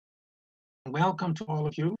Welcome to all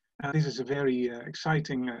of you. This is a very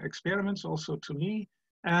exciting experiment also to me.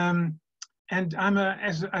 And I'm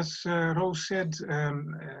as Rose said,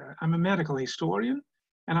 I'm a medical historian,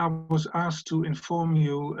 and I was asked to inform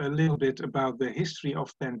you a little bit about the history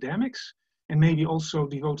of pandemics, and maybe also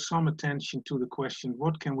devote some attention to the question,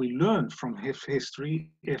 what can we learn from history,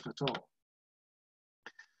 if at all?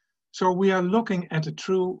 So we are looking at a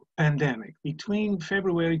true pandemic. Between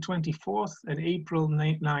February 24th and April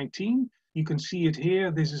 19, you can see it here.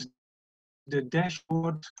 This is the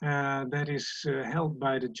dashboard that is held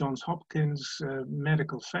by the Johns Hopkins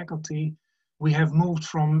medical faculty. We have moved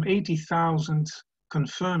from 80,000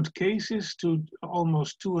 confirmed cases to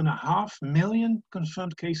almost 2.5 million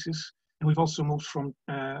confirmed cases. And we've also moved from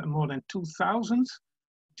more than 2,000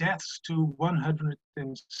 deaths to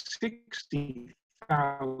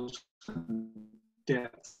 160,000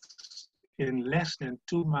 deaths in less than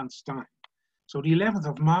 2 months' time. So the 11th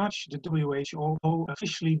of March, the WHO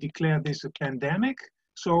officially declared this a pandemic.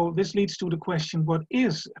 So this leads to the question, what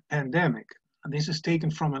is a pandemic? And this is taken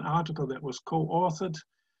from an article that was co-authored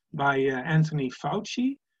by Anthony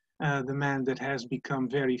Fauci, the man that has become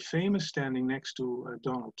very famous standing next to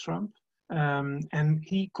Donald Trump. And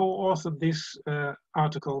he co-authored this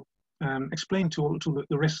article, explained to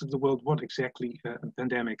the rest of the world what exactly a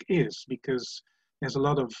pandemic is, because there's a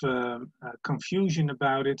lot of confusion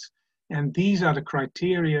about it. And these are the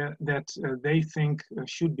criteria that they think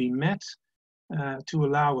should be met to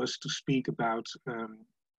allow us to speak about there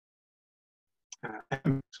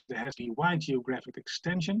has to be wide geographic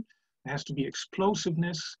extension, there has to be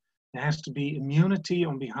explosiveness, there has to be immunity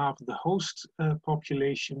on behalf of the host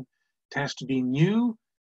population, it has to be new,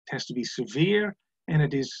 it has to be severe, and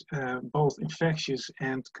it is both infectious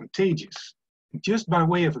and contagious. Just by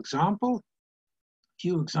way of example, a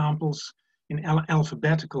few examples in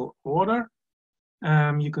alphabetical order.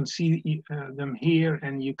 You can see them here,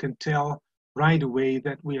 and you can tell right away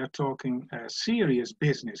that we are talking serious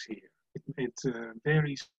business here. It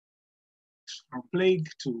varies from plague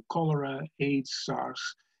to cholera, AIDS,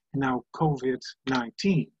 SARS, and now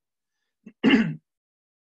COVID-19. The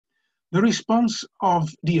response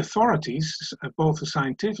of the authorities, both the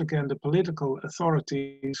scientific and the political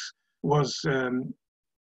authorities, was,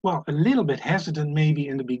 well, a little bit hesitant maybe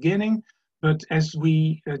in the beginning, but as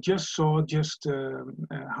we just saw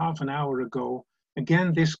half an hour ago,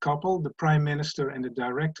 again, this couple, the Prime Minister and the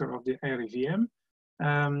Director of the RIVM,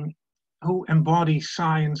 who embody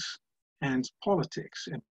science and politics,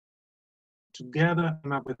 and together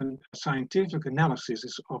come up with a scientific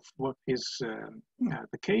analysis of what is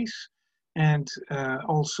the case, and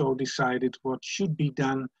also decided what should be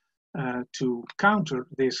done to counter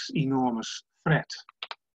this enormous threat.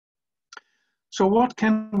 So what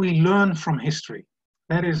can we learn from history?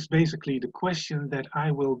 That is basically the question that I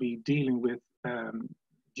will be dealing with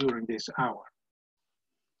during this hour.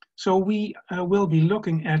 So we will be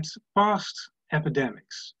looking at past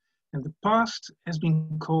epidemics. And the past has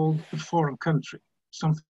been called a foreign country,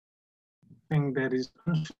 something that is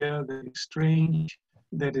unfair, that is strange,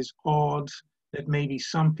 that is odd, that maybe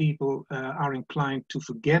some people are inclined to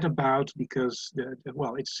forget about because,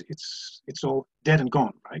 well, it's all dead and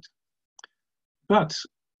gone, right? But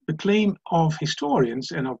the claim of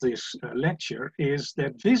historians and of this lecture is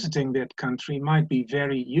that visiting that country might be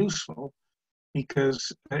very useful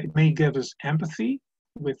because it may give us empathy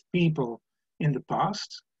with people in the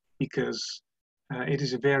past, because it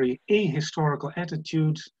is a very ahistorical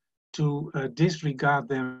attitude to disregard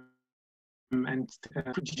them and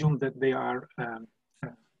presume that they are,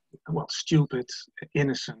 well, stupid,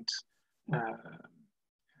 innocent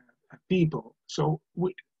people. So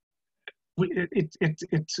it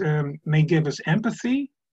may give us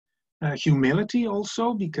empathy, humility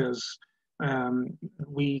also, because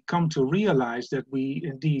we come to realize that we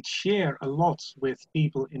indeed share a lot with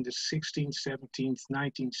people in the 16th, 17th,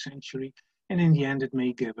 19th century, and in the end it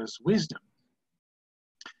may give us wisdom.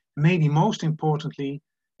 Maybe most importantly,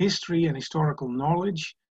 history and historical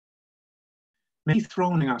knowledge may be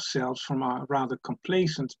thrown ourselves from a rather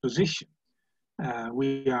complacent position.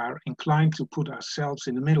 We are inclined to put ourselves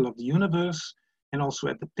in the middle of the universe and also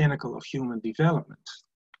at the pinnacle of human development.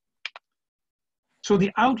 So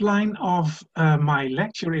the outline of my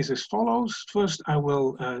lecture is as follows. First, I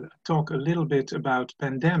will talk a little bit about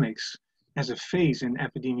pandemics as a phase in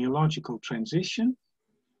epidemiological transition.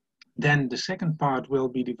 Then the second part will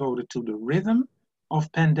be devoted to the rhythm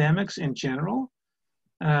of pandemics in general.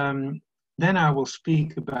 Then I will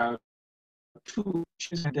speak about two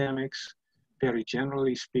pandemics, very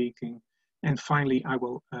generally speaking. And finally, I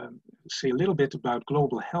will say a little bit about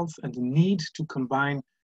global health and the need to combine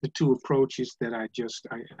the two approaches that I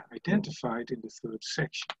identified in the third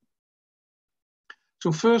section.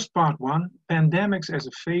 So first, part one, pandemics as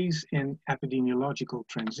a phase in epidemiological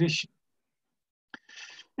transition.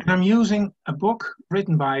 And I'm using a book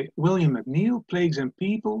written by William McNeill, Plagues and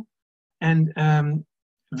People, and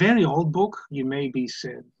very old book. You may be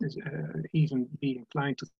said, even be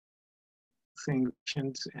inclined to think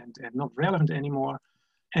and not relevant anymore.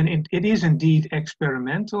 And it is indeed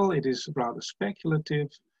experimental, it is rather speculative,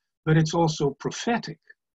 but it's also prophetic.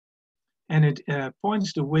 And it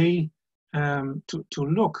points the way to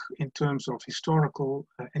look in terms of historical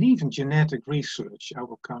and even genetic research. I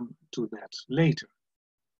will come to that later.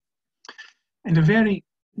 And a very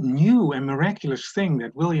new and miraculous thing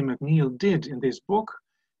that William McNeill did in this book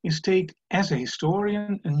is take, as a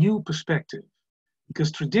historian, a new perspective.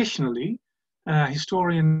 Because traditionally,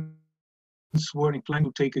 historians were inclined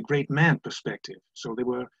to take a great man perspective. So they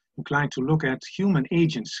were inclined to look at human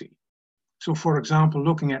agency. So for example,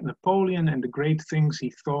 looking at Napoleon and the great things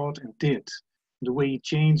he thought and did, the way he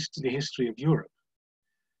changed the history of Europe.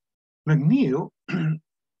 McNeill,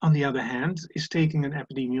 on the other hand, is taking an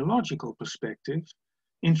epidemiological perspective,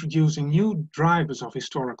 introducing new drivers of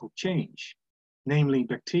historical change, namely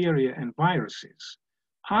bacteria and viruses,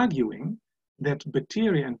 arguing that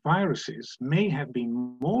bacteria and viruses may have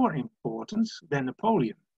been more important than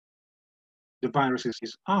Napoleon. The virus is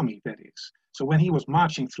his army, that is. So when he was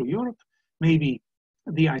marching through Europe, maybe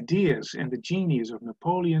the ideas and the genius of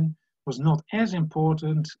Napoleon was not as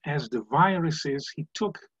important as the viruses he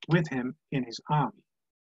took with him in his army.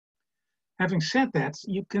 Having said that,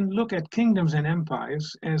 you can look at kingdoms and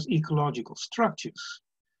empires as ecological structures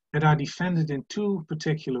that are defended in two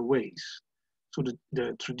particular ways. So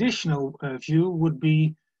the traditional view would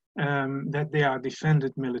be that they are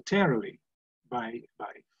defended militarily by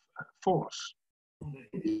force.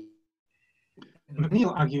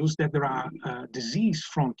 McNeill argues that there are disease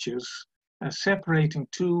frontiers separating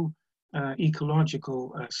two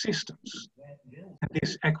ecological systems. And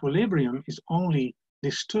this equilibrium is only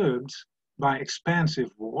disturbed by expansive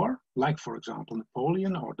war, like for example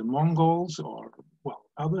Napoleon or the Mongols or well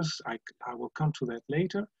others, I will come to that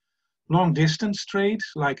later. Long distance trade,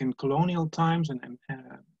 like in colonial times and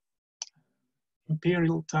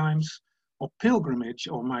imperial times, or pilgrimage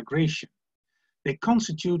or migration. They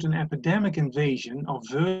constitute an epidemic invasion of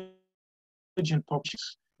virgin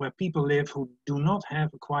populations where people live who do not have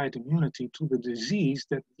acquired immunity to the disease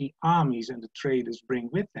that the armies and the traders bring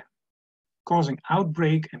with them, causing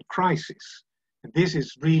outbreak and crisis. And this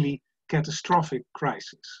is really catastrophic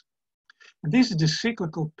crisis. And this is the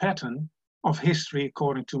cyclical pattern of history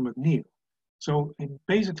according to McNeill. So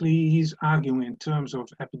basically he's arguing in terms of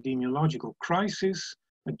epidemiological crisis,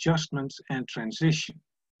 adjustments and transition.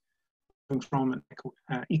 From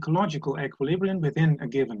an ecological equilibrium within a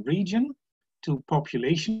given region to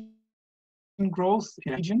population growth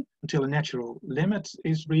in a region until a natural limit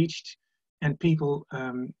is reached and people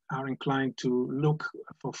are inclined to look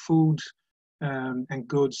for food and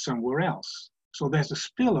goods somewhere else. So there's a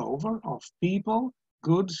spillover of people,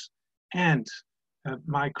 goods, and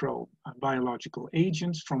microbiological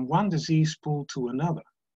agents from one disease pool to another,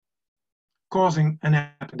 causing an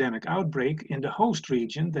epidemic outbreak in the host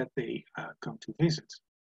region that they come to visit.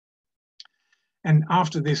 And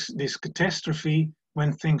after this catastrophe,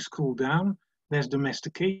 when things cool down, there's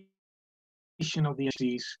domestication of the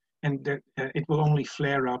disease, and it will only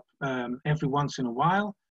flare up every once in a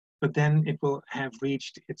while, but then it will have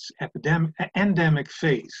reached its endemic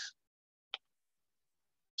phase.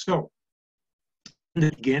 So, in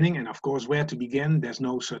the beginning, and of course where to begin, there's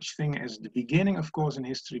no such thing as the beginning, of course, in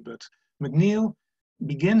history, but McNeill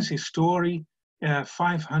begins his story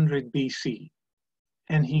 500 BC,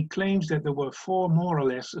 and he claims that there were 4 more or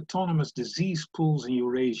less autonomous disease pools in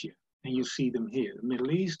Eurasia, and you see them here: the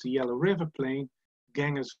Middle East, the Yellow River Plain,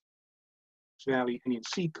 Ganges Valley, Indian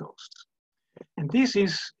Sea coast. And this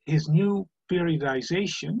is his new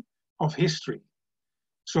periodization of history.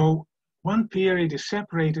 So one period is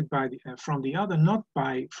separated from the other, not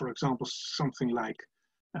by, for example, something like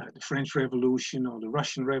the French Revolution or the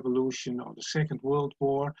Russian Revolution or the Second World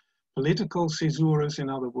War, political caesures in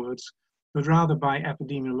other words, but rather by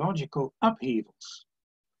epidemiological upheavals.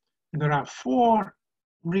 And there are 4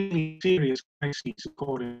 really serious crises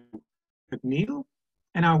according to McNeill,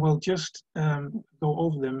 and I will just go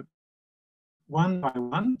over them one by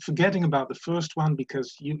one, forgetting about the first one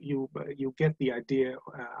because you get the idea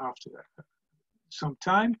after some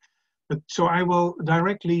time. But so I will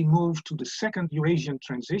directly move to the second Eurasian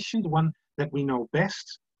transition, the one that we know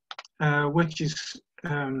best, which is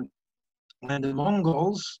when the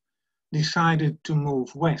Mongols decided to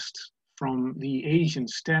move west from the Asian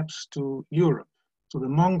steppes to Europe. So the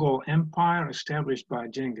Mongol Empire, established by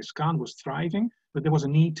Genghis Khan, was thriving, but there was a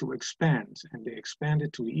need to expand, and they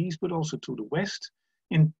expanded to the east, but also to the west,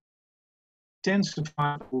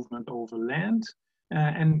 intensified movement over land,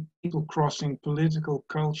 and people crossing political,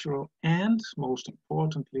 cultural, and most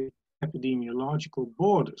importantly, epidemiological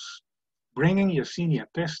borders, bringing Yersinia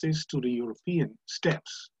pestis to the European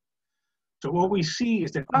steppes. So what we see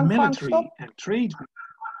is that military and trade.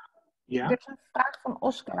 Ja. Er is een vraag van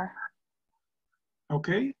Oscar.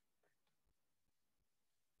 Oké.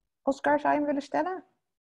 Oscar, zou je hem willen stellen?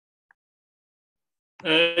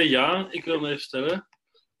 Ja, ik wil hem even stellen.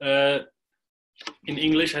 In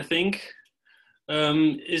English, I think.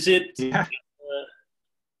 Is it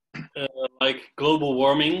like global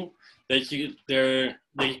warming that you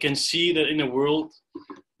can see that in the world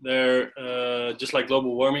there just like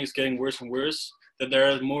global warming is getting worse and worse, that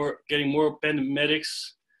there are getting more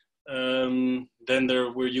pandemics than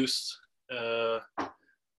there were used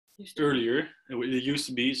earlier. It used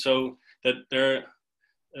to be, so that there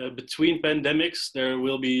between pandemics there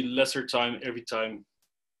will be lesser time every time.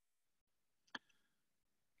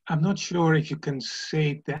 I'm not sure if you can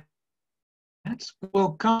say that.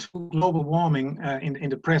 We'll come to global warming in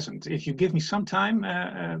the present. If you give me some time,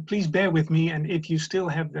 please bear with me, and if you still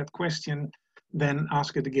have that question, then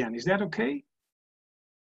ask it again. Is that okay?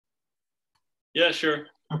 Yeah, sure.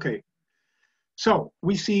 Okay. So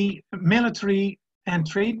we see military and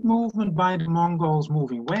trade movement by the Mongols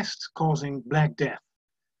moving west, causing Black Death.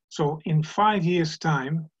 So in 5 years'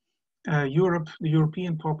 time, the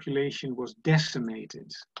European population was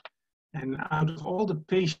decimated. And out of all the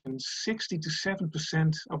patients, 60 to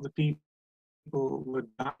 7% of the people were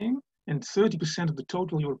dying, and 30% of the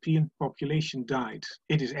total European population died.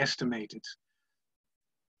 It is estimated.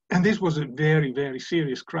 And this was a very, very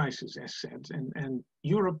serious crisis, as said. And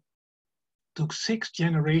Europe took 6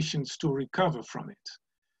 generations to recover from it.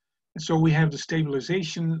 And so we have the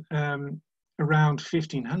stabilization around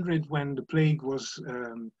 1500, when the plague was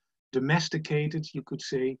domesticated, you could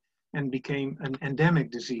say, and became an endemic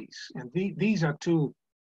disease. And these are 2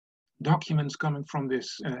 documents coming from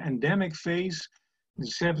this endemic phase, in the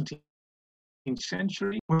 17th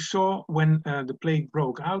century. We saw when the plague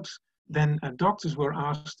broke out, then doctors were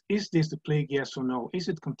asked, is this the plague, yes or no? Is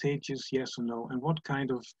it contagious, yes or no? And what kind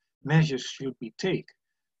of measures should we take?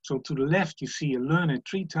 So to the left, you see a learned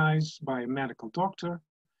treatise by a medical doctor,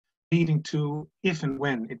 leading to, if and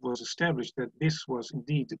when it was established that this was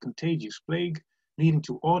indeed a contagious plague, leading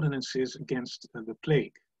to ordinances against the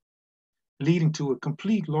plague, leading to a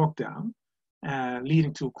complete lockdown,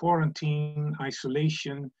 leading to quarantine,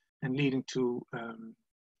 isolation, and leading to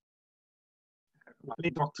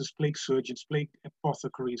plague doctors, plague surgeons, plague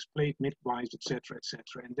apothecaries, plague midwives, etc., etc.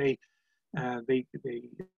 And they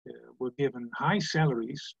were given high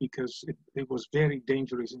salaries because it was very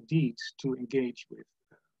dangerous indeed to engage with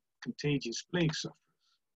contagious plague sufferers.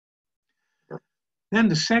 Then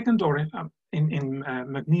the second, or in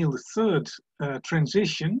McNeill III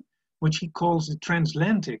transition, which he calls the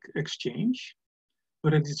transatlantic exchange,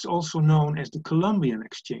 but it's also known as the Columbian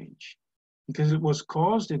exchange, because it was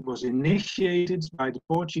initiated by the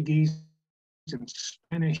Portuguese and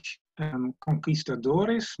Spanish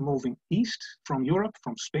conquistadores moving east from Europe,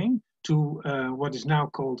 from Spain, to what is now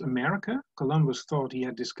called America. Columbus thought he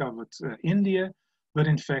had discovered India, but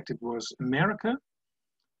in fact it was America.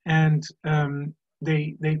 And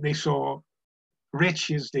they saw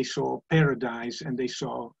riches, they saw paradise, and they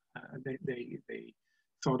saw they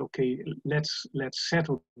thought, okay, let's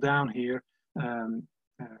settle down here,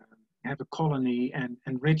 have a colony, and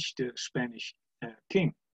enrich the Spanish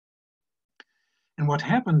king. And what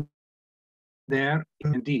happened there,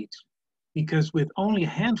 indeed, because with only a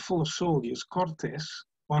handful of soldiers, Cortés,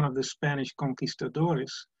 one of the Spanish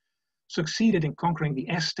conquistadores, succeeded in conquering the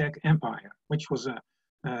Aztec Empire, which was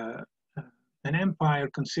an empire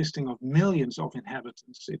consisting of millions of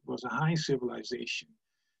inhabitants. It was a high civilization.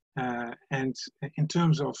 And in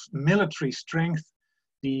terms of military strength,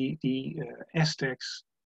 the Aztecs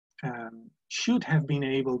should have been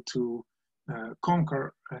able to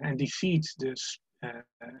conquer and defeat the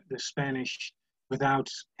Spanish without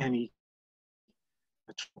any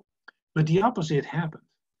trouble. But the opposite happened.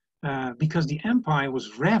 Because the empire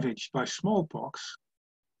was ravaged by smallpox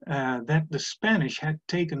that the Spanish had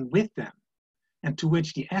taken with them, and to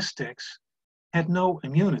which the Aztecs had no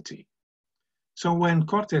immunity. So when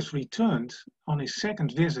Cortés returned on his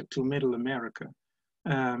second visit to Middle America,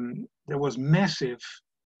 there was massive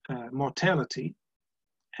mortality,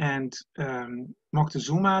 and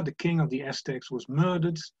Moctezuma, the king of the Aztecs, was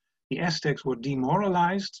murdered. The Aztecs were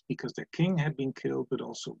demoralized because their king had been killed, but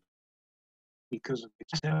also because of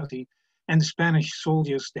its mortality. And the Spanish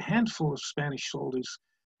soldiers, the handful of Spanish soldiers,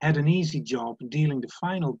 had an easy job dealing the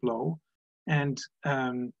final blow and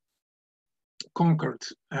conquered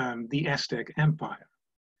the Aztec Empire.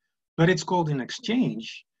 But it's called an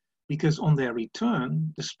exchange because on their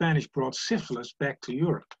return, the Spanish brought syphilis back to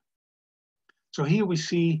Europe. So here we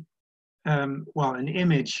see, well, an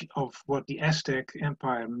image of what the Aztec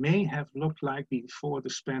Empire may have looked like before the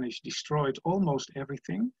Spanish destroyed almost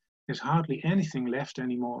everything. There's hardly anything left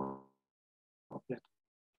anymore of that.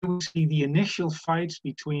 We see the initial fights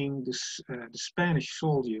between the Spanish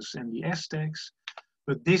soldiers and the Aztecs,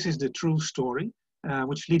 but this is the true story,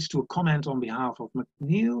 which leads to a comment on behalf of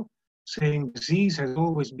McNeill, saying disease has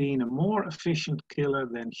always been a more efficient killer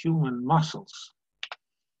than human muscles.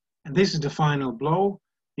 And this is the final blow,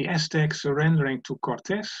 the Aztecs surrendering to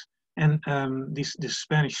Cortés, and the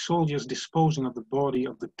Spanish soldiers disposing of the body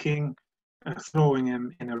of the king, throwing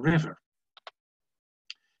him in a river.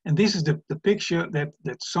 And this is the picture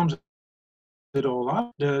that sums it all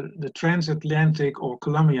up, the transatlantic or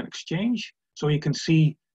Columbian exchange. So you can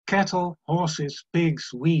see cattle, horses, pigs,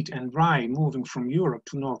 wheat, and rye moving from Europe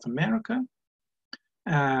to North America.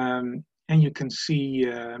 And you can see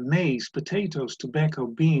maize, potatoes, tobacco,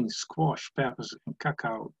 beans, squash, peppers, and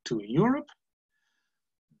cacao to Europe.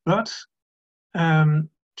 But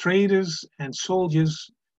traders and soldiers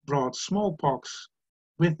brought smallpox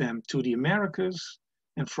with them to the Americas,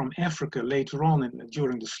 and from Africa later on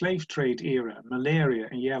during the slave trade era, malaria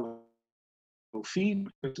and yellow fever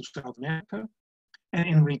to South America. And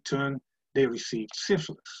in return, they received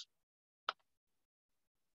syphilis.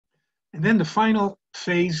 And then the final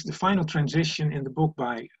phase, the final transition in the book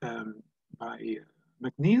by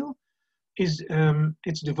McNeill is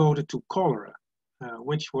it's devoted to cholera,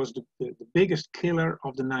 which was the biggest killer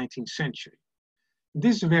of the 19th century.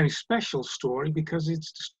 This is a very special story because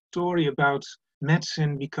it's the story about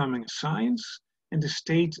medicine becoming a science and the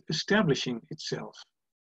state establishing itself.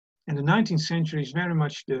 And the 19th century is very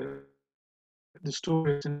much the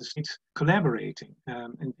story of the state collaborating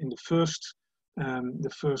in the first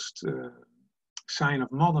sign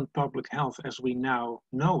of modern public health as we now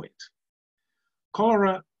know it.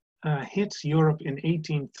 Cholera hit Europe in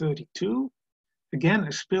 1832, again a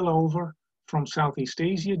spillover from Southeast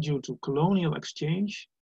Asia due to colonial exchange.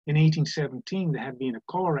 In 1817, there had been a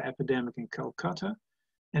cholera epidemic in Calcutta,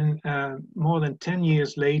 and more than 10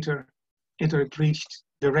 years later, it had reached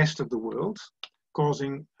the rest of the world,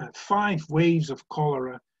 causing 5 waves of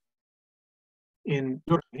cholera in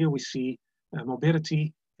Europe. Here we see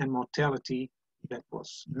morbidity and mortality that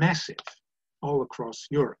was massive all across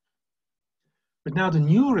Europe. But now the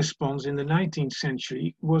new response in the 19th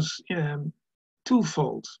century was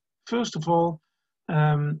twofold. First of all,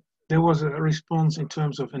 there was a response in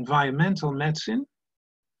terms of environmental medicine.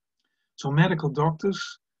 So medical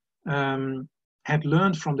doctors had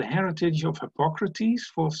learned from the heritage of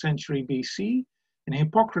Hippocrates, 4th century BC, and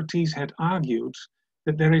Hippocrates had argued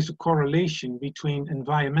that there is a correlation between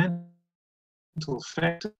environmental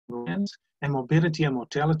factors and morbidity and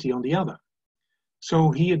mortality on the other.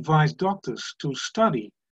 So he advised doctors to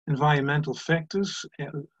study environmental factors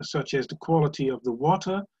such as the quality of the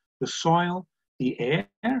water, the soil, the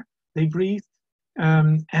air they breathed,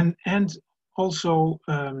 and also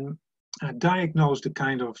diagnose the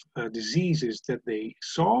kind of diseases that they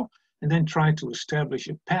saw, and then try to establish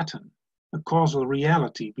a pattern, a causal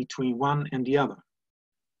reality between one and the other.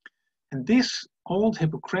 And this old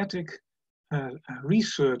Hippocratic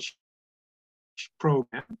research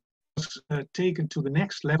program was taken to the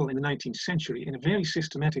next level in the 19th century in a very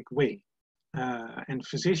systematic way. And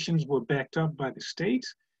physicians were backed up by the state.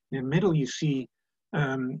 In the middle, you see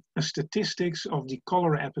statistics of the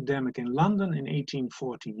cholera epidemic in London in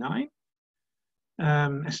 1849.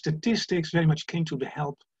 Statistics very much came to the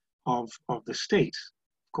help of the state.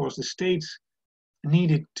 Of course, the state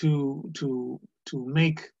needed to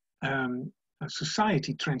make a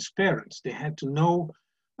society transparent. They had to know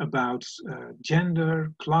about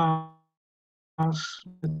gender, class,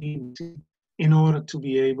 in order to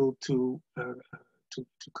be able to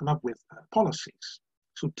come up with policies.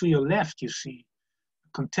 So to your left, you see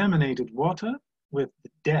contaminated water with the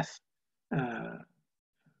death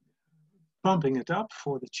pumping it up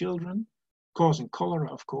for the children, causing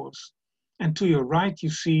cholera, of course. And to your right, you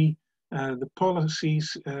see the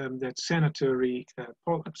policies that sanitary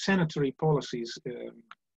policies,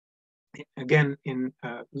 again in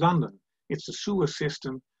London. It's the sewer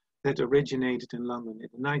system that originated in London in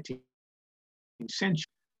the 19th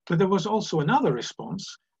century. But there was also another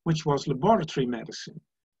response, which was laboratory medicine.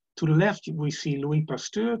 To the left, we see Louis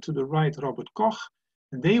Pasteur, to the right, Robert Koch,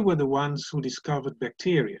 and they were the ones who discovered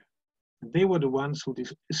bacteria. They were the ones who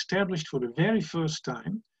established for the very first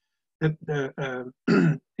time that the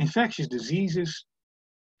infectious diseases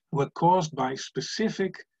were caused by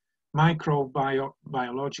specific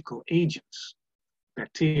microbiological agents,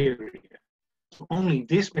 bacteria. So only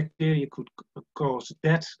this bacteria could cause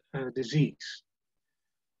that disease,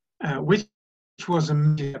 which was a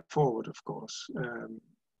major step forward, of course.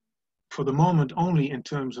 For the moment, only in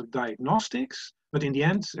terms of diagnostics, but in the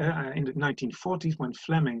end, in the 1940s, when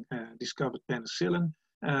Fleming discovered penicillin,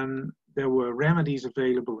 there were remedies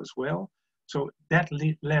available as well. So that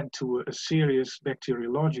led to a serious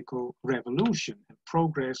bacteriological revolution and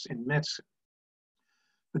progress in medicine.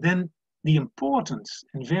 But then the important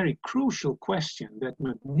and very crucial question that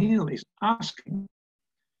McNeill is asking,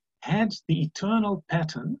 had the eternal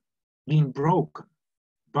pattern been broken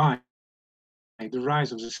by the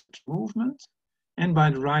rise of the movement and by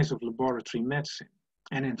the rise of laboratory medicine?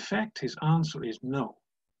 And in fact, his answer is no.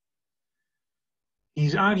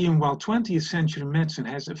 He's arguing while 20th century medicine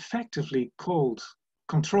has effectively controlled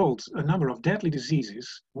a number of deadly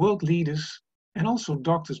diseases, world leaders and also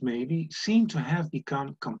doctors maybe seem to have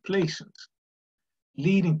become complacent,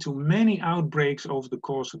 leading to many outbreaks over the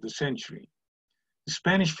course of the century. The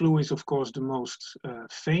Spanish flu is of course the most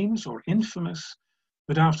famous or infamous,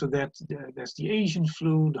 but after that there's the Asian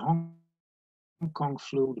flu, the Hong Kong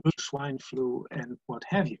flu, the swine flu, and what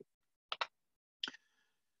have you.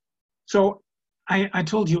 So I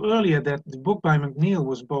told you earlier that the book by McNeill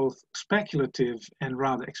was both speculative and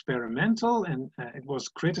rather experimental, and it was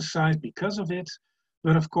criticized because of it.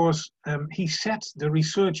 But of course, he set the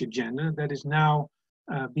research agenda that is now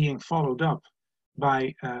being followed up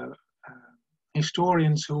by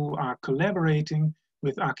historians who are collaborating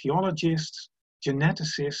with archaeologists,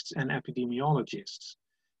 geneticists, and epidemiologists.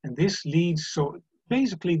 And this leads, so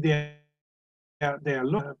basically they're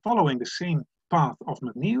following the same path of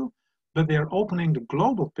McNeill, but they're opening the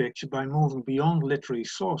global picture by moving beyond literary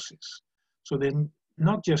sources. So they're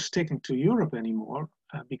not just sticking to Europe anymore,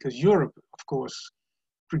 because Europe, of course,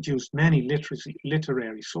 produced many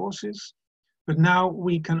literary sources, but now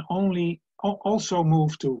we can also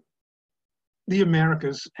move to the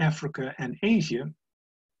Americas, Africa, and Asia,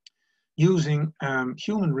 using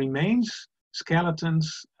human remains,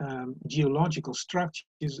 skeletons, geological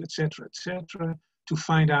structures, etc., to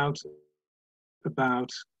find out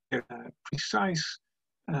about in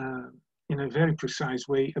a very precise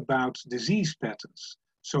way about disease patterns.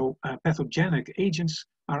 So pathogenic agents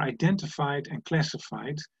are identified and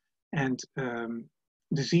classified, and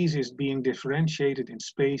diseases being differentiated in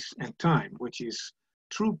space and time, which is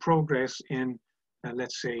true progress in,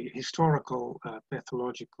 let's say, historical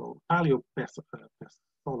pathological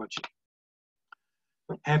paleopathology.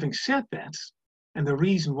 Having said that, and the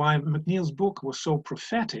reason why McNeill's book was so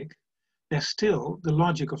prophetic, there's still the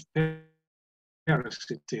logic of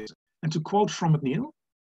parasitism. And to quote from McNeill,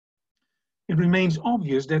 it remains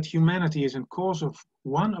obvious that humanity is in course of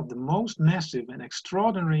one of the most massive and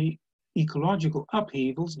extraordinary ecological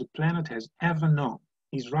upheavals the planet has ever known.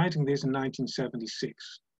 He's writing this in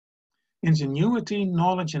 1976. Ingenuity,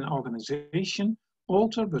 knowledge, and organization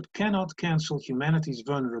alter but cannot cancel humanity's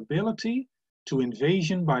vulnerability to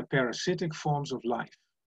invasion by parasitic forms of life.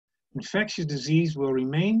 Infectious disease will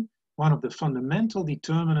remain one of the fundamental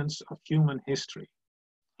determinants of human history.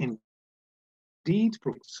 Indeed,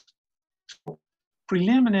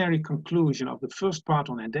 preliminary conclusion of the first part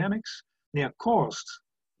on endemics, they are caused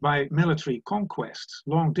by military conquests,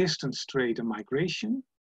 long-distance trade and migration.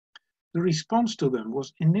 The response to them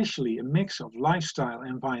was initially a mix of lifestyle,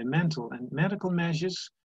 environmental, and medical measures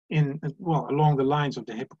along the lines of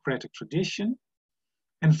the Hippocratic tradition.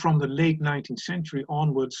 And from the late 19th century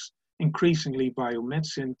onwards, increasingly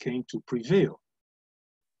biomedicine came to prevail.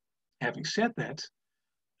 Having said that,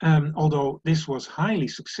 although this was highly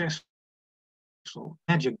successful,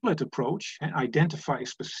 magic bullet approach, identify a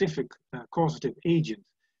specific causative agent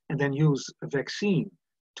and then use a vaccine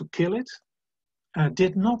to kill it,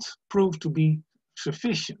 did not prove to be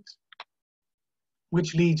sufficient.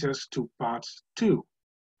 Which leads us to part 2,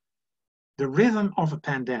 the rhythm of a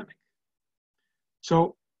pandemic.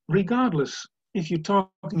 So regardless, if you're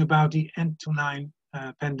talking about the Antonine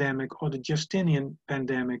pandemic or the Justinian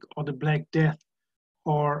pandemic or the Black Death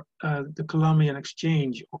or the Columbian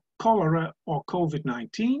Exchange or cholera or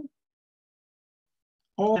COVID-19,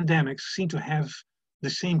 all pandemics seem to have the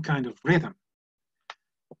same kind of rhythm.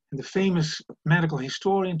 And the famous medical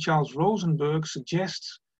historian Charles Rosenberg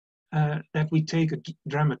suggests that we take a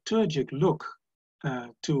dramaturgic look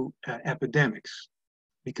to epidemics,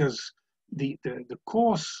 because the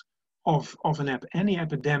course of any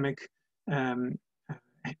epidemic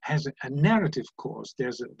has a narrative course.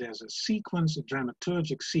 There's a sequence, a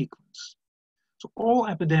dramaturgic sequence. So all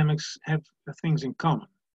epidemics have things in common.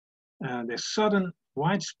 There's sudden,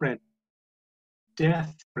 widespread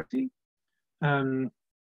death, to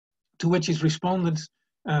which is responded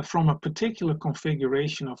from a particular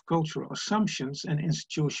configuration of cultural assumptions and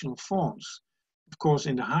institutional forms. Of course,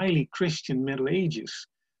 in the highly Christian Middle Ages,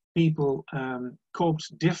 people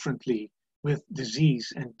coped differently with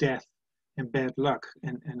disease and death and bad luck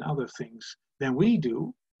and other things than we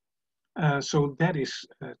do. So that is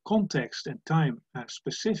context and time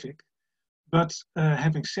specific. But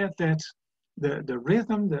having said that, the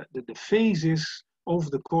rhythm, the phases over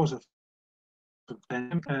the course of the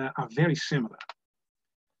pandemic are very similar.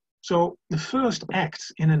 So the first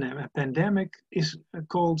act in a pandemic is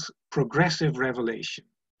called progressive revelation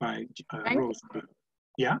by Rosenberg.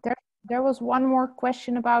 Yeah? There was one more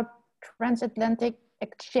question about transatlantic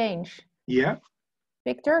exchange. Yeah.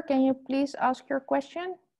 Victor, can you please ask your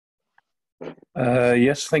question?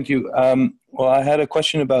 Yes, thank you. Well, I had a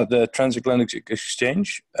question about the transatlantic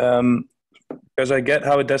exchange, because I get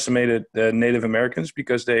how it decimated the Native Americans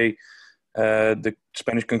because the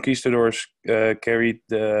Spanish conquistadors carried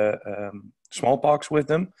the smallpox with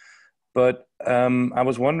them. But I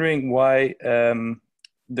was wondering why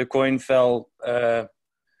the coin fell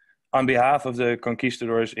on behalf of the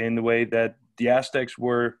conquistadors in the way that the Aztecs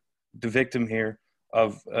were the victim here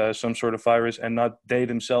of some sort of virus and not they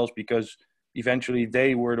themselves, because eventually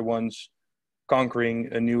they were the ones conquering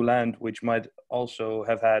a new land, which might also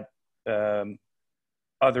have had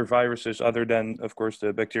other viruses other than, of course,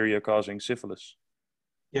 the bacteria causing syphilis.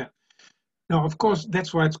 Yeah. No, of course,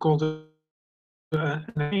 that's why it's called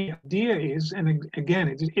the idea is, and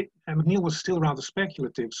again, Neil was still rather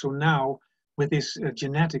speculative. So now with this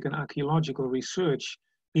genetic and archaeological research,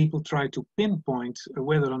 people try to pinpoint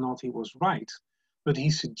whether or not he was right. But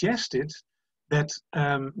he suggested that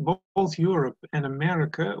both Europe and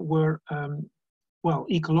America were, well,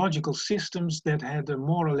 ecological systems that had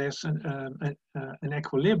more or less an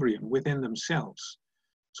equilibrium within themselves.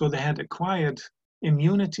 So they had acquired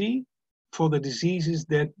immunity for the diseases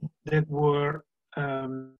that were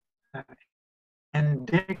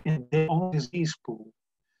endemic in their own disease pool.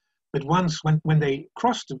 But when they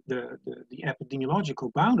crossed the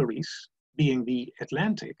epidemiological boundaries, being the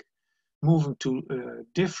Atlantic, moving to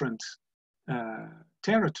different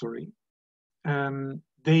territory,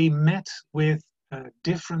 they met with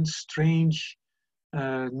different strange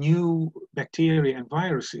new bacteria and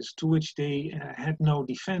viruses to which they had no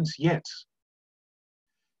defense yet.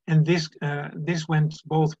 And this went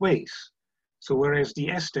both ways. So whereas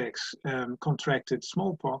the Aztecs contracted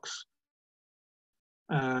smallpox,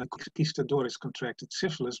 conquistadores contracted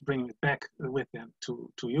syphilis, bringing it back with them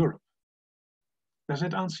to Europe. Does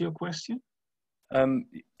that answer your question?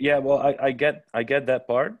 Yeah, well, I get that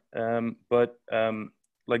part, but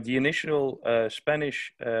like the initial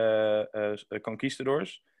Spanish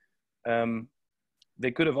conquistadors,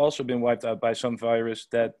 they could have also been wiped out by some virus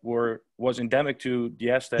that was endemic to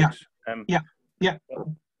the Aztecs. Yeah.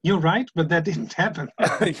 You're right, but that didn't happen.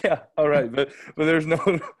 Yeah, all right, but there's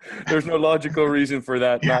no logical reason for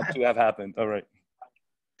that not to have happened. All right.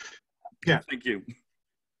 Yeah. Thank you.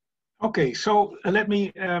 Okay, so let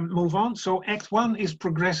me move on. So Act 1 is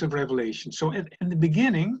progressive revelation. So in the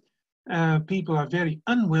beginning, people are very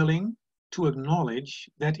unwilling to acknowledge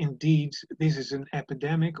that indeed this is an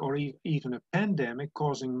epidemic or even a pandemic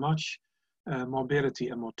causing much morbidity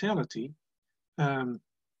and mortality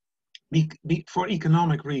for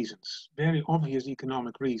economic reasons, very obvious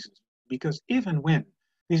economic reasons. Because if and when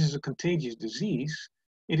this is a contagious disease,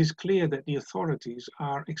 it is clear that the authorities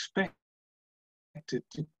are expected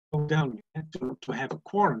to go down to have a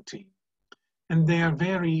quarantine. And they are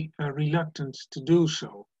very reluctant to do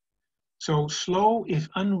so. So slow, if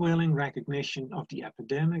unwilling, recognition of the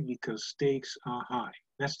epidemic because stakes are high.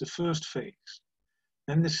 That's the first phase.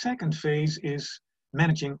 Then the second phase is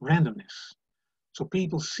managing randomness. So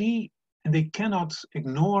people see, and they cannot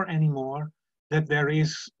ignore anymore, that there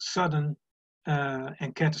is sudden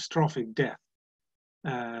and catastrophic death.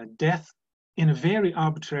 Death in a very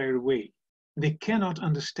arbitrary way. They cannot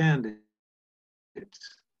understand it.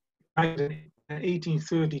 In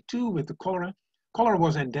 1832 with the cholera, cholera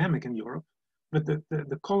was endemic in Europe, but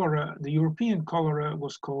the cholera, the European cholera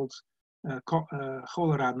was called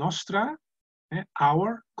cholera nostra,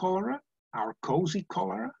 our cholera, our cozy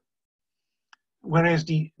cholera, whereas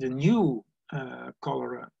the new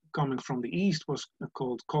cholera coming from the east was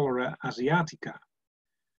called cholera asiatica.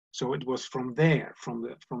 So it was from there, from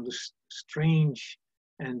the strange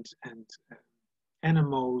and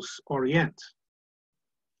animals orient.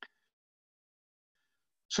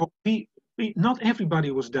 So not everybody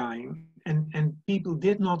was dying, and people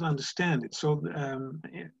did not understand it. So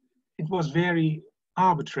it was very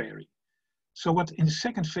arbitrary. So what in the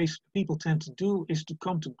second phase people tend to do is to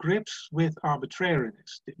come to grips with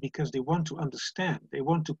arbitrariness, because they want to understand. They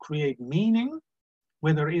want to create meaning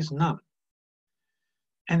where there is none.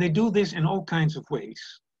 And they do this in all kinds of ways.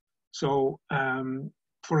 So,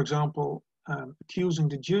 for example, accusing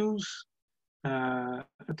the Jews,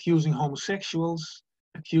 accusing homosexuals,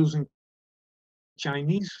 accusing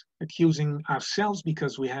Chinese, accusing ourselves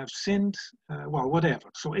because we have sinned, well, whatever.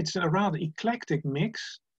 So it's a rather eclectic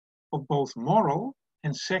mix of both moral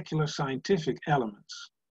and secular scientific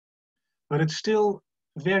elements. But it's still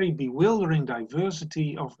very bewildering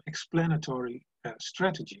diversity of explanatory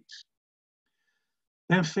strategies.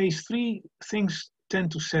 Then phase 3, things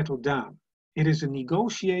tend to settle down. It is a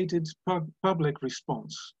negotiated public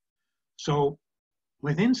response. So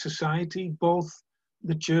within society, both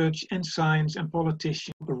the church and science and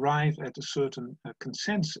politicians arrive at a certain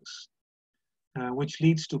consensus, which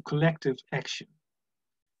leads to collective action.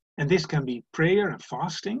 And this can be prayer and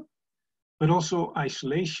fasting, but also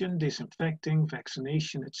isolation, disinfecting,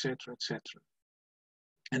 vaccination, etc., etc.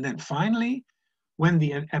 And then finally, when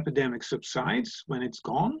the epidemic subsides, when it's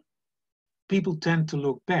gone, people tend to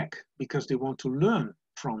look back because they want to learn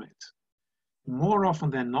from it. More often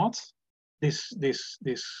than not, this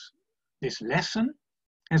lesson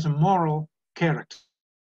has a moral character.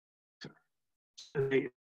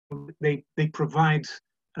 They provide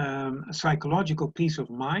a psychological peace of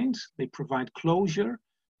mind. They provide closure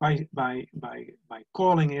by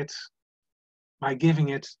calling it, by giving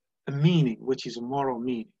it a meaning, which is a moral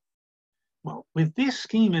meaning. Well, with this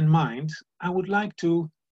scheme in mind, I would like to,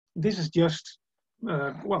 this is just,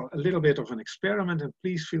 well, a little bit of an experiment, and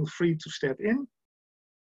please feel free to step in.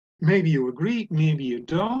 Maybe you agree, maybe you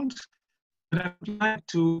don't, but I would like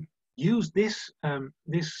to use this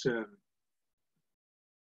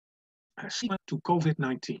sequence to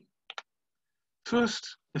COVID-19.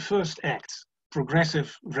 First, the first act,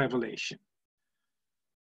 progressive revelation.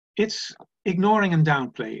 It's ignoring and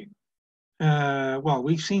downplaying. Well,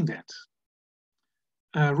 we've seen that.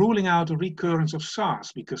 Ruling out a recurrence of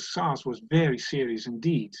SARS, because SARS was very serious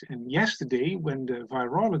indeed. And yesterday, when the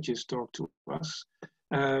virologist talked to us,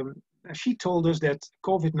 she told us that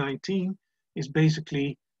COVID-19 is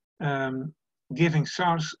basically giving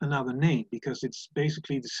SARS another name, because it's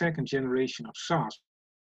basically the second generation of SARS,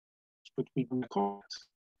 but we don't call it.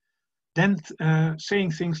 Then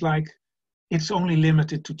saying things like, it's only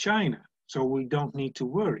limited to China, so we don't need to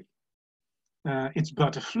worry. It's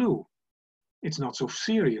but a flu. It's not so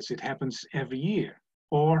serious, it happens every year,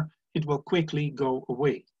 or it will quickly go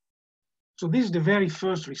away. So this is the very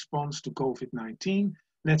first response to COVID-19,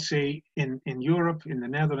 let's say in Europe, in the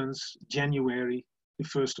Netherlands, January, the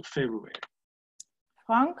 1st of February.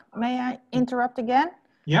 Frank, may I interrupt again?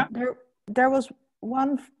 Yeah. There was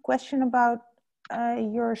one question about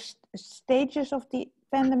your stages of the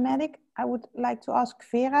pandemic. I would like to ask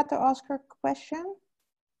Vera to ask her question.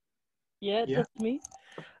 Yeah, that's me.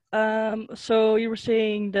 So you were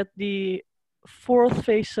saying that the fourth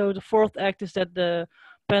phase, so the fourth act is that the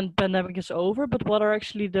pandemic is over, but what are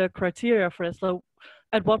actually the criteria for it? So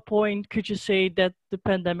at what point could you say that the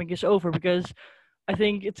pandemic is over? Because I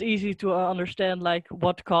think it's easy to understand like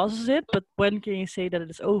what causes it, but when can you say that it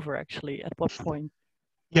is over actually? At what point?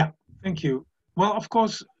 Yeah, thank you. Well, of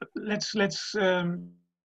course, let's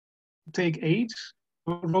take AIDS.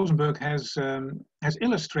 Rosenberg has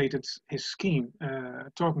illustrated his scheme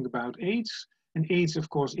talking about AIDS, and AIDS, of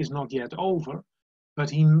course, is not yet over, but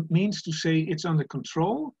he means to say it's under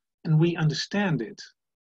control and we understand it.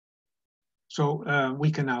 So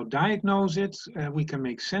we can now diagnose it, we can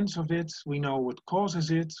make sense of it, we know what causes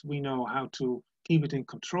it, we know how to keep it in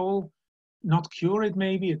control, not cure it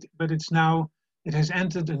maybe, but it's now, it has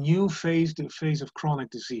entered a new phase, the phase of chronic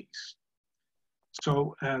disease.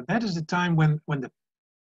 So that is the time when the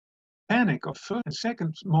panic of first and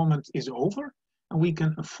second moment is over, and we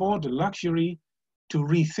can afford the luxury to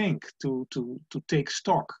rethink, to take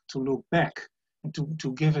stock, to look back, and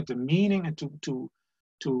to give it a meaning, and to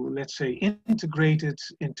let's say integrate it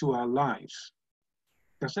into our lives.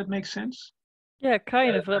 Does that make sense? Yeah,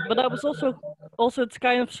 kind of. But I was also it's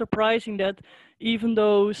kind of surprising that even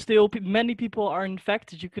though still many people are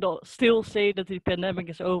infected, you could still say that the pandemic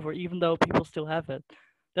is over, even though people still have it.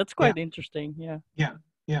 That's quite interesting. Yeah. Yeah.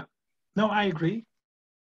 Yeah. No, I agree.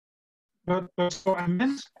 But so I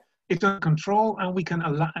meant it's under control, and we can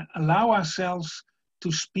allow ourselves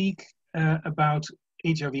to speak about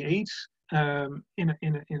HIV/AIDS in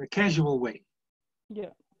a casual way. Yeah.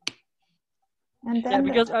 And then Yeah,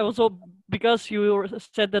 because I was because you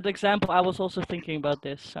said that example, I was also thinking about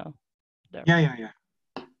this. So there. Yeah.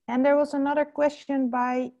 And there was another question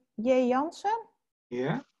by J. Jansen.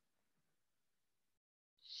 Yeah.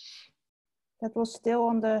 That was still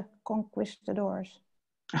on the conquistadors.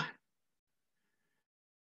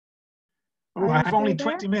 Oh, I have only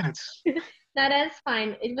 20 minutes. No, that's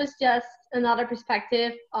fine. It was just another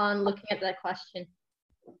perspective on looking at that question.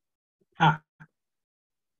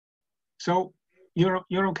 So you're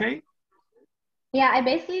okay? Yeah, I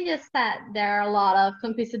basically just said there are a lot of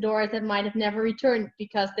conquistadors that might have never returned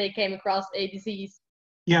because they came across a disease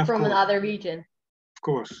from another region. Of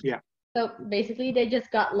course, yeah. So basically, they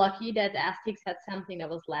just got lucky that the Aztecs had something that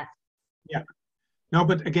was left. Yeah. No,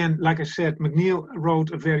 but again, like I said, McNeill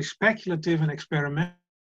wrote a very speculative and experimental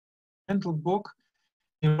book.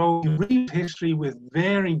 He read history with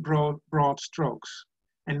very broad strokes.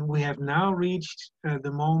 And we have now reached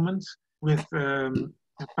the moment with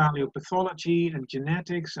paleopathology and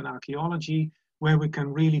genetics and archaeology where we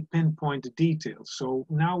can really pinpoint the details. So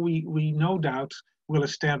now we no doubt will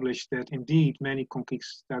establish that indeed many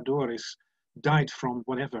conquistadores died from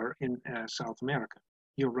whatever in South America.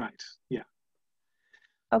 You're right, yeah.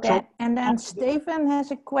 Okay, so, and then Stephen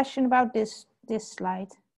has a question about this slide.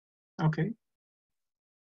 Okay.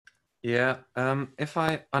 Yeah, if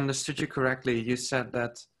I understood you correctly, you said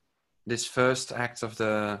that this first act of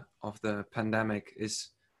the pandemic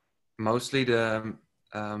is mostly the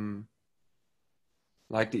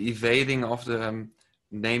like the evading of the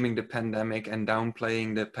naming the pandemic and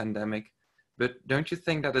downplaying the pandemic. But don't you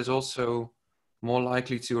think that is also more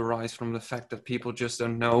likely to arise from the fact that people just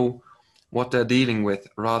don't know what they're dealing with,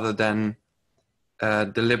 rather than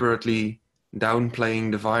deliberately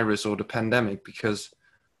downplaying the virus or the pandemic? Because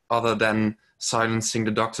other than silencing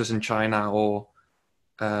the doctors in China or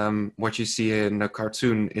what you see in the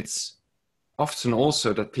cartoon, it's often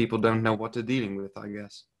also that people don't know what they're dealing with, I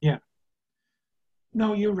guess. Yeah.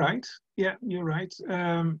 No, you're right. Yeah, you're right.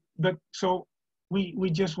 But so we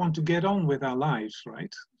just want to get on with our lives,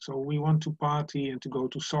 right? So we want to party and to go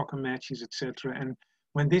to soccer matches, etc. And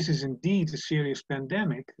when this is indeed a serious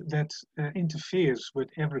pandemic, that interferes with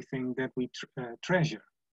everything that we treasure.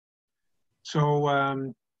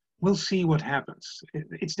 So we'll see what happens.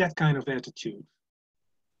 It's that kind of attitude.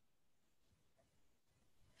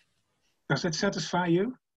 Does that satisfy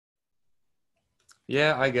you?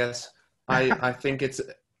 Yeah, I guess. I think it's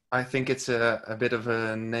a bit of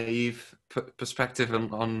a naive perspective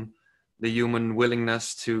on the human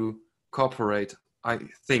willingness to cooperate, I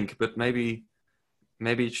think, but maybe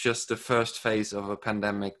it's just the first phase of a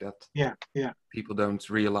pandemic that people don't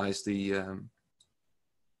realize the.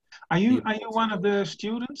 Are you one of the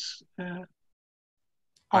students?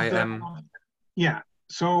 I am. Yeah.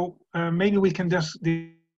 So maybe we can just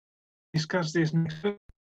discuss this next week.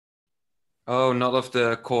 Oh, not of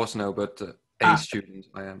the course, no, but a student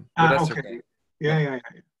I am. But that's okay. Yeah.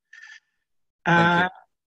 Thank you.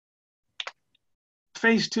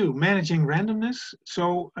 Phase 2, managing randomness.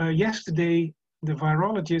 So yesterday, the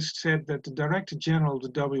virologist said that the Director General of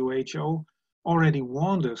the WHO already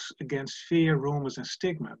warned us against fear, rumors, and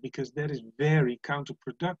stigma, because that is very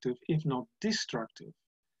counterproductive, if not destructive.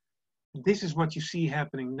 This is what you see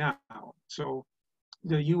happening now. So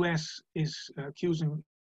the US is accusing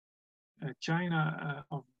China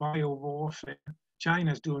of biowarfare.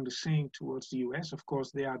 China is doing the same towards the US. Of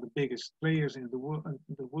course, they are the biggest players in the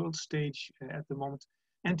world stage at the moment.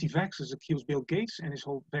 Anti-vaxxers accuse Bill Gates and his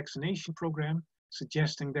whole vaccination program,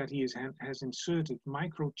 suggesting that he has inserted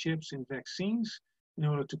microchips in vaccines in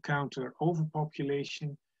order to counter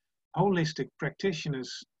overpopulation. Holistic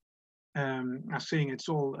practitioners are saying it's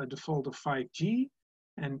all a default of 5G,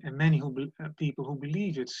 and many people who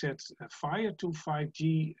believe it set fire to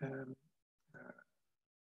 5G.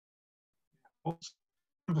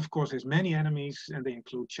 Of course, has many enemies, and they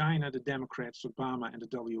include China, the Democrats, Obama, and the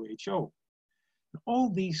WHO.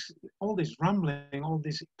 All this rumbling, all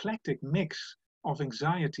this eclectic mix of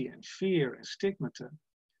anxiety and fear and stigmata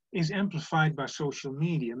is amplified by social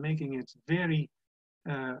media, making it very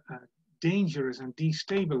dangerous and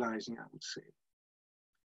destabilizing, I would say.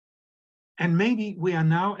 And maybe we are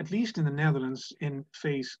now, at least in the Netherlands, in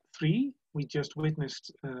phase 3. We just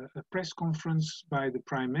witnessed a press conference by the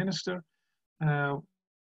Prime Minister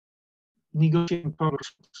negotiating public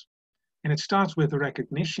schools. And it starts with the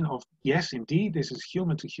recognition of, yes, indeed, this is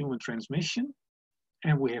human-to-human transmission,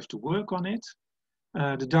 and we have to work on it.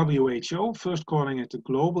 The WHO first calling it a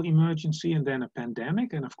global emergency and then a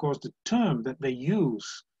pandemic. And of course, the term that they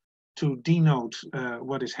use to denote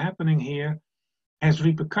what is happening here has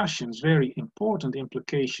repercussions, very important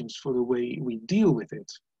implications for the way we deal with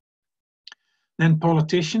it. Then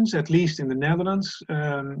politicians, at least in the Netherlands,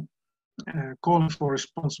 calling for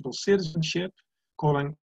responsible citizenship,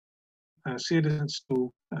 calling citizens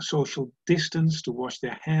to social distance, to wash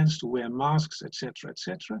their hands, to wear masks, etc.,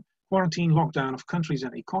 etc. Quarantine, lockdown of countries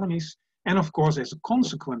and economies, and of course, as a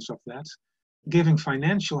consequence of that, giving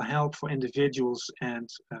financial help for individuals and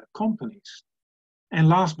companies. And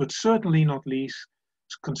last but certainly not least,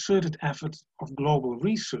 concerted effort of global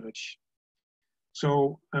research.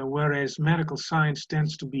 So whereas medical science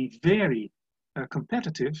tends to be very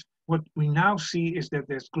competitive, what we now see is that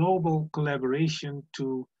there's global collaboration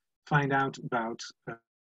to find out about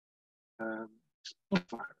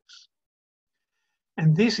virus.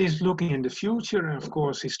 And this is looking in the future, and of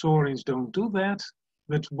course historians don't do that,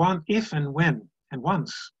 but if and when and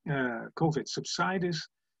once COVID subsides,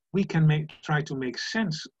 we can try to make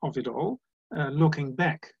sense of it all, looking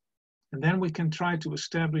back. And then we can try to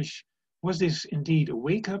establish, was this indeed a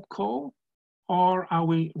wake-up call, or are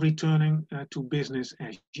we returning to business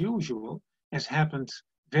as usual, as happened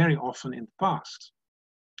very often in the past?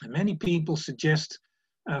 And many people suggest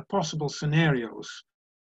possible scenarios.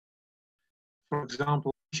 For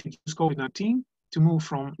example, we should use COVID-19 to move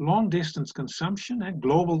from long-distance consumption and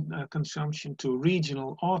global consumption to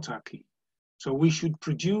regional autarky. So we should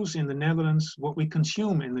produce in the Netherlands what we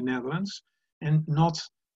consume in the Netherlands and not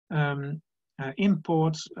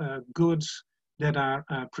import goods that are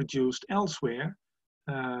produced elsewhere,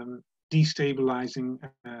 destabilizing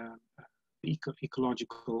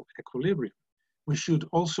ecological equilibrium. We should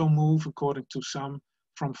also move, according to some,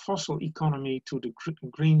 from fossil economy to the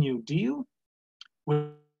Green New Deal,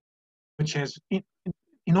 which has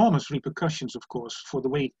enormous repercussions, of course, for the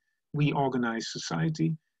way we organize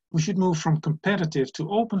society. We should move from competitive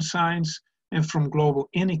to open science and from global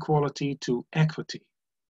inequality to equity.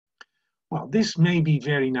 Well, this may be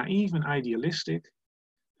very naive and idealistic.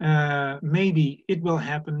 Maybe it will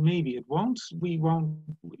happen, maybe it won't.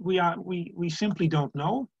 We simply don't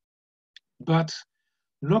know. But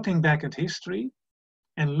looking back at history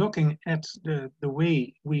and looking at the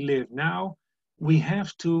way we live now, we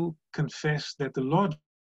have to confess that the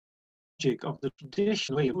logic of the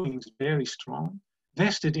traditional way of doing is very strong.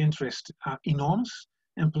 Vested interests are enormous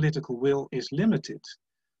and political will is limited.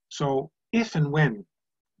 So if and when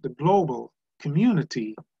the global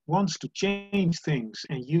community wants to change things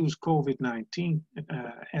and use COVID-19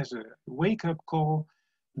 as a wake-up call,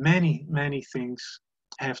 many, many things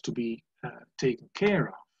have to be taken care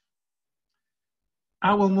of.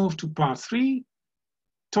 I will move to part 3,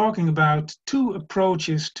 talking about 2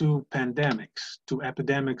 approaches to pandemics, to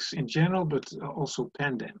epidemics in general, but also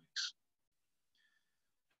pandemics.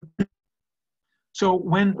 So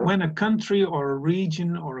when a country or a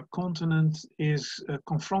region or a continent is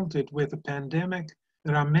confronted with a pandemic,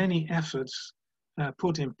 there are many efforts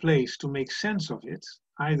put in place to make sense of it,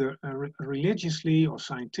 either religiously or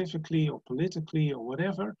scientifically or politically or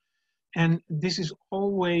whatever. And this is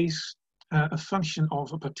always a function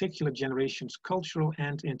of a particular generation's cultural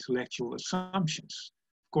and intellectual assumptions.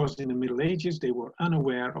 Of course, in the Middle Ages, they were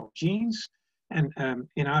unaware of genes. And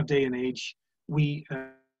in our day and age, we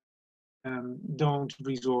don't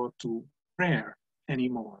resort to prayer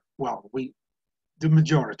anymore. Well, the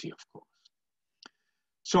majority, of course.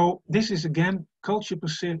 So this is again culture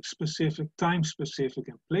specific, time specific,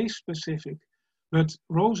 and place specific. But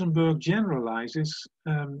Rosenberg generalizes,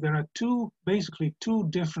 there are basically two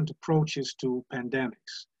different approaches to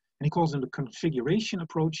pandemics. And he calls them the configuration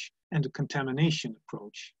approach and the contamination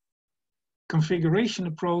approach. Configuration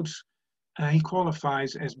approach, he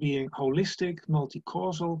qualifies as being holistic,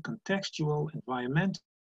 multi-causal, contextual, environmental,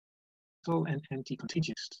 and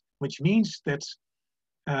anti-contagious, which means that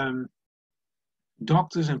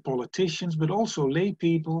doctors and politicians, but also lay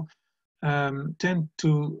people, tend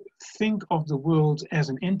to think of the world as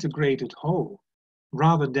an integrated whole,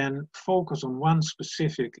 rather than focus on one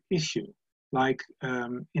specific issue, like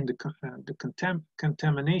in the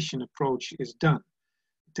contamination approach is done.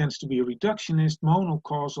 It tends to be a reductionist,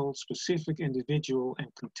 monocausal, specific, individual,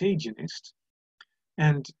 and contagionist.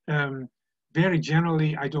 And very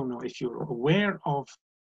generally, I don't know if you're aware of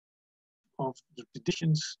the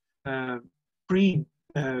traditions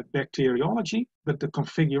pre-bacteriology, but the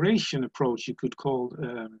configuration approach you could call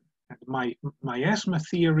miasma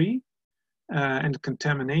theory, and the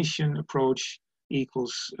contamination approach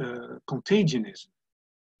equals contagionism.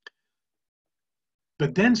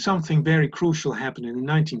 But then something very crucial happened in the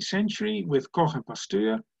 19th century with Koch and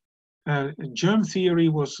Pasteur. Germ theory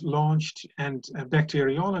was launched, and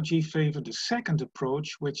bacteriology favored the second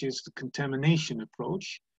approach, which is the contamination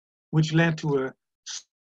approach, which led to a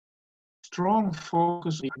strong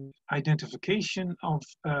focus on the identification of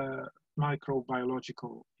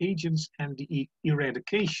microbiological agents and the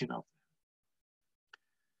eradication of them.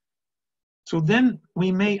 So then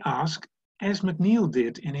we may ask, as McNeill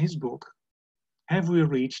did in his book, have we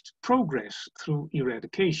reached progress through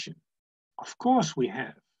eradication? Of course we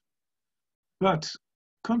have. But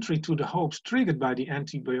contrary to the hopes triggered by the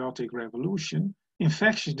antibiotic revolution,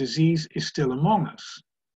 infectious disease is still among us.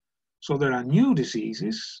 So there are new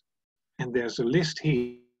diseases, and there's a list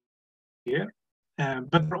here,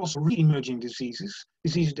 but there are also re-emerging diseases,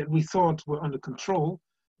 diseases that we thought were under control,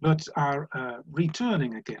 but are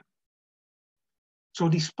returning again. So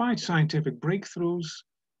despite scientific breakthroughs,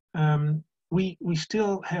 we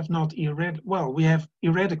still have not we have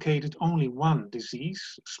eradicated only one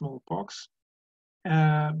disease, smallpox.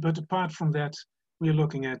 But apart from that, we are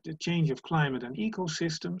looking at the change of climate and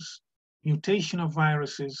ecosystems, mutation of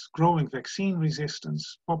viruses, growing vaccine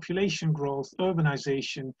resistance, population growth,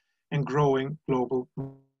 urbanization, and growing global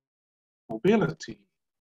mobility.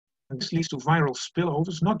 And this leads to viral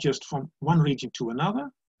spillovers, not just from one region to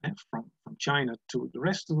another, from China to the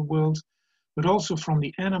rest of the world, but also from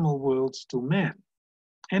the animal world to man.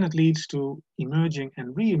 And it leads to emerging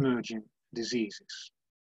and re-emerging diseases.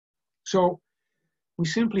 So we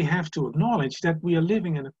simply have to acknowledge that we are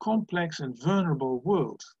living in a complex and vulnerable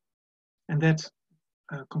world, and that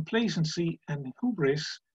complacency and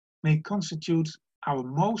hubris may constitute our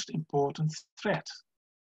most important threat.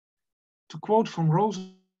 To quote from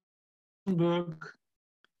Rosenberg,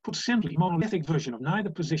 put simply, a monolithic version of neither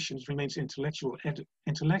positions remains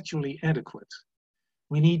intellectually adequate.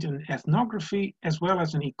 We need an ethnography as well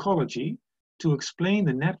as an ecology to explain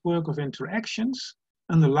the network of interactions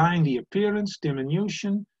underlying the appearance,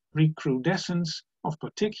 diminution, recrudescence of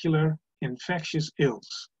particular infectious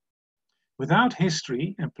ills. Without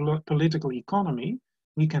history and political economy,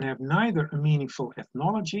 we can have neither a meaningful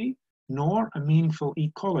ethnology nor a meaningful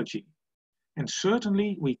ecology. And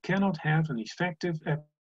certainly we cannot have an effective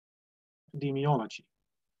epidemiology.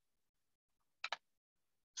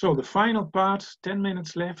 So the final part, 10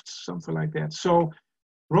 minutes left, something like that. So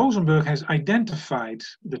Rosenberg has identified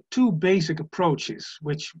the two basic approaches,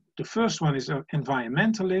 which the first one is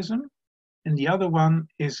environmentalism, and the other one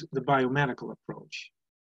is the biomedical approach.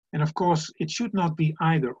 And of course, it should not be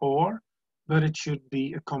either or, but it should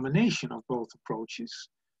be a combination of both approaches.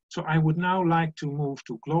 So I would now like to move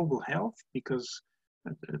to global health, because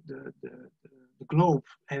the globe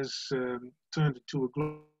has turned into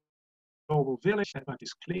a global village, that much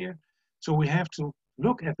is clear. So we have to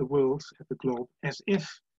look at the world, at the globe, as if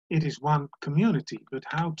it is one community, but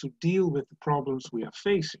how to deal with the problems we are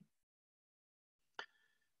facing.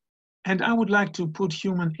 And I would like to put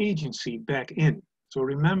human agency back in. So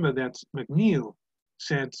remember that McNeill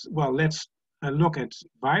said, well, let's look at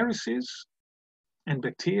viruses and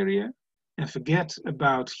bacteria and forget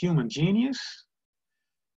about human genius.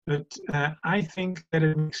 But I think that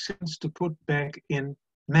it makes sense to put back in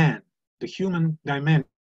man, the human dimension,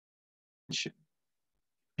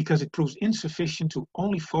 because it proves insufficient to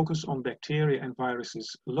only focus on bacteria and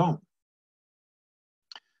viruses alone.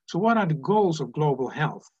 So what are the goals of global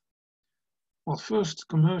health? Well, first,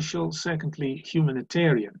 commercial, secondly,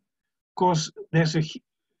 humanitarian. Of course, there's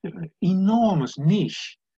an enormous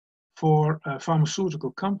niche for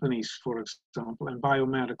pharmaceutical companies, for example, and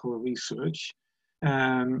biomedical research.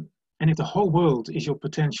 And if the whole world is your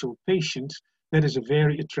potential patient, that is a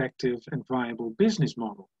very attractive and viable business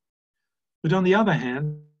model. But on the other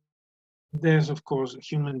hand, there's of course a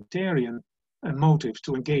humanitarian motive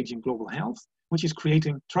to engage in global health, which is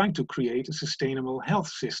trying to create a sustainable health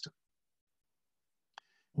system.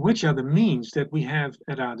 Which are the means that we have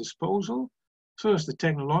at our disposal? First, the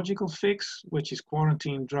technological fix, which is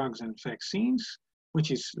quarantine, drugs, and vaccines,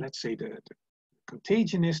 which is, let's say, the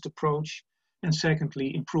contagionist approach. And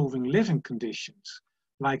secondly, improving living conditions,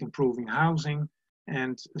 like improving housing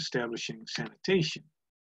and establishing sanitation.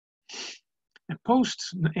 And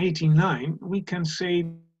post-1809, we can say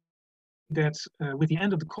that with the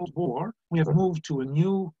end of the Cold War, we have moved to a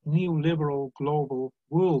new neoliberal global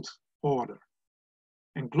world order.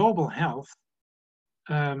 And global health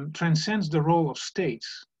transcends the role of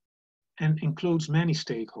states and includes many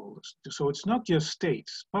stakeholders. So it's not just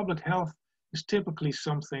states. Public health is typically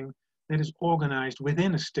something that is organized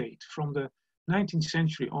within a state. From the 19th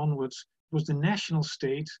century onwards, it was the national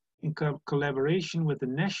state in collaboration with the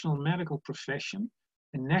national medical profession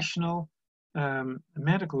and national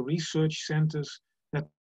medical research centers that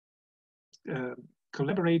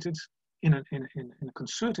collaborated in a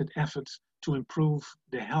concerted effort to improve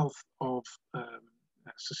the health of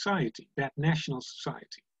society, that national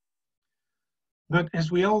society. But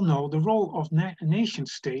as we all know, the role of nation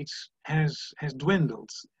states has dwindled,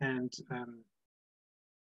 and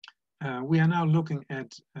we are now looking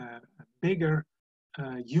at bigger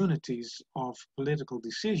unities of political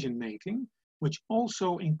decision making, which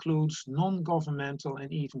also includes non-governmental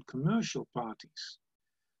and even commercial parties.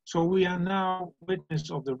 So we are now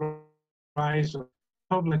witness of the rise of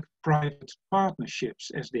public-private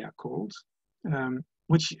partnerships, as they are called,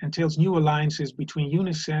 which entails new alliances between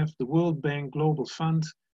UNICEF, the World Bank, Global Fund,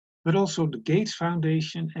 but also the Gates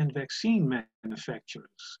Foundation and vaccine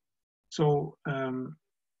manufacturers. So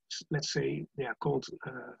let's say they are called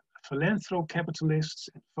philanthro-capitalists,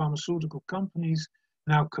 and pharmaceutical companies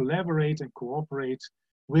now collaborate and cooperate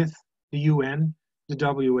with the UN, the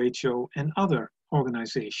WHO, and other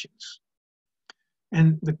organizations.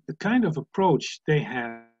 And the kind of approach they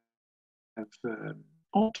have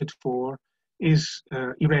opted for is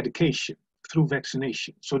eradication through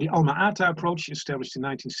vaccination. So the Alma-Ata approach, established in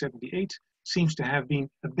 1978, seems to have been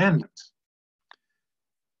abandoned.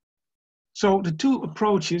 So the two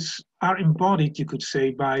approaches are embodied, you could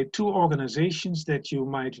say, by two organizations that you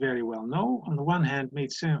might very well know. On the one hand,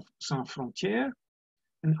 Médecins Sans Frontières,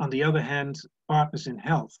 and on the other hand, Partners in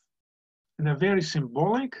Health. And they're very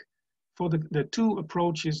symbolic for the two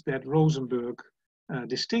approaches that Rosenberg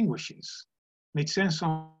distinguishes. Médecins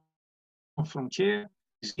Sans Frontières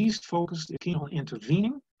is disease-focused, keen on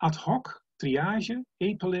intervening, ad hoc, triage,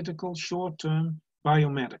 apolitical, short-term,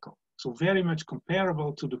 biomedical. So very much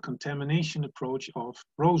comparable to the contamination approach of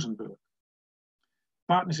Rosenberg.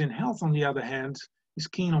 Partners in Health, on the other hand, is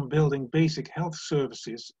keen on building basic health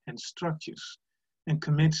services and structures and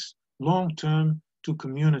commits long-term to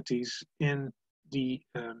communities in the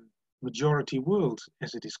majority world,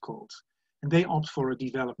 as it is called. And they opt for a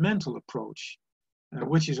developmental approach,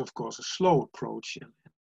 which is, of course, a slow approach and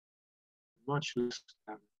much less,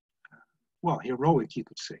 well, heroic, you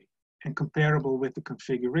could say, and comparable with the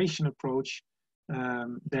configuration approach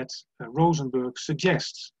that Rosenberg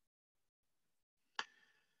suggests.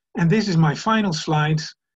 And this is my final slide,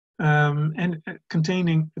 and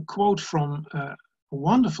containing a quote from a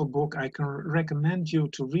wonderful book. I can recommend you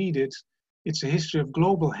to read it. It's a history of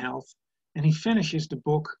global health, and he finishes the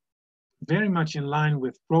book very much in line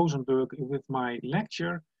with Rosenberg, with my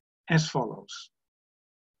lecture, as follows.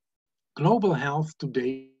 Global health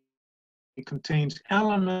today contains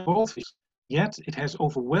elements of both, yet it has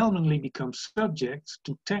overwhelmingly become subject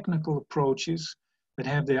to technical approaches that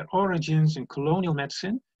have their origins in colonial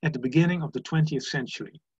medicine at the beginning of the 20th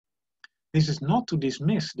century. This is not to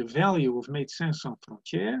dismiss the value of Médecins Sans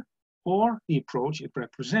Frontières or the approach it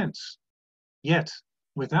represents. Yet,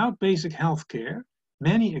 without basic health care,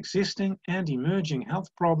 many existing and emerging health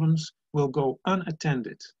problems will go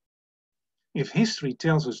unattended. If history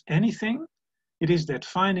tells us anything, it is that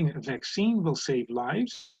finding a vaccine will save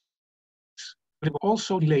lives, but it will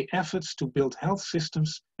also delay efforts to build health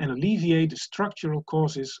systems and alleviate the structural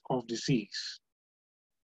causes of disease.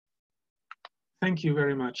 Thank you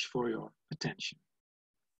very much for your attention.